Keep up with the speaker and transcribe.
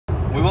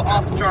We will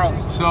ask Charles.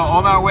 So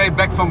on our way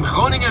back from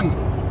Groningen,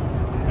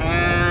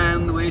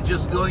 and we're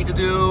just going to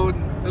do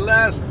the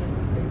last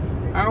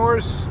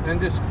hours, and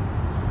this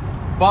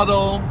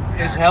bottle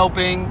is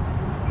helping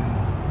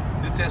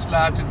the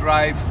Tesla to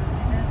drive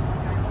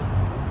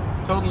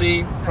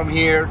totally from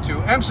here to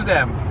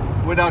Amsterdam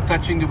without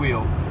touching the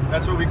wheel.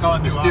 That's what we call a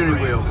new steering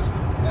operating wheel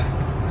system.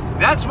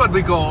 That's what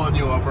we call a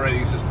new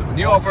operating system. A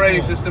new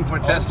operating system for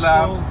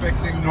Tesla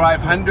to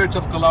drive hundreds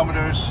of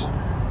kilometers,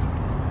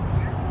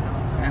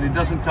 and it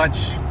doesn't touch,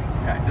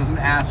 it doesn't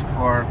ask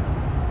for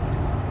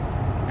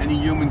any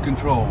human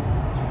control.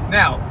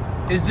 Now,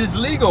 is this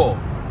legal?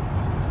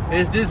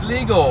 Is this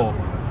legal?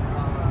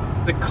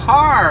 The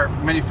car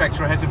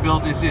manufacturer had to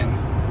build this in,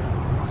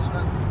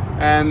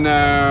 and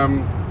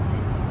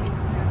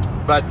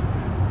but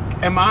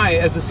am I,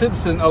 as a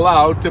citizen,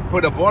 allowed to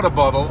put a water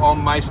bottle on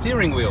my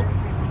steering wheel?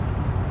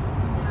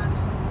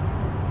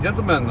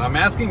 Gentlemen, I'm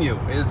asking you,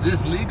 is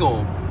this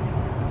legal?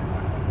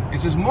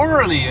 Is this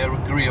morally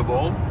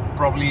agreeable?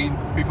 Probably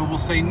people will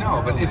say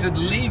no, but is it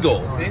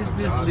legal? Is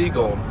this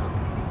legal?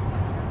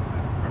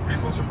 Are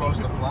people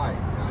supposed to fly?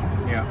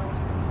 Yeah.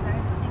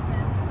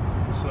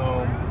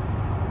 So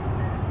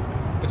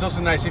it's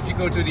also nice if you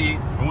go to the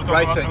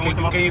right side.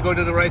 Can you go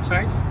to the right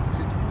side?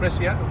 Press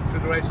to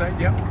the right side,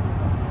 yeah.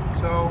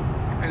 So,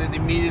 and it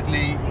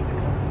immediately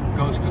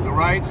goes to the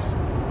right.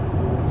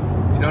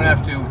 You don't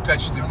have to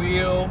touch the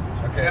wheel.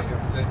 Okay,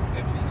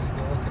 if he's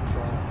still a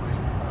control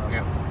freak,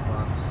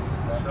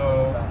 so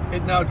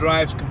it now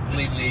drives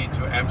completely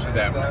to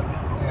Amsterdam.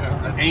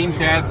 Yeah. Ain't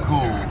that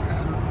cool?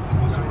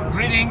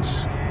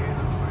 Greetings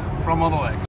from Model X.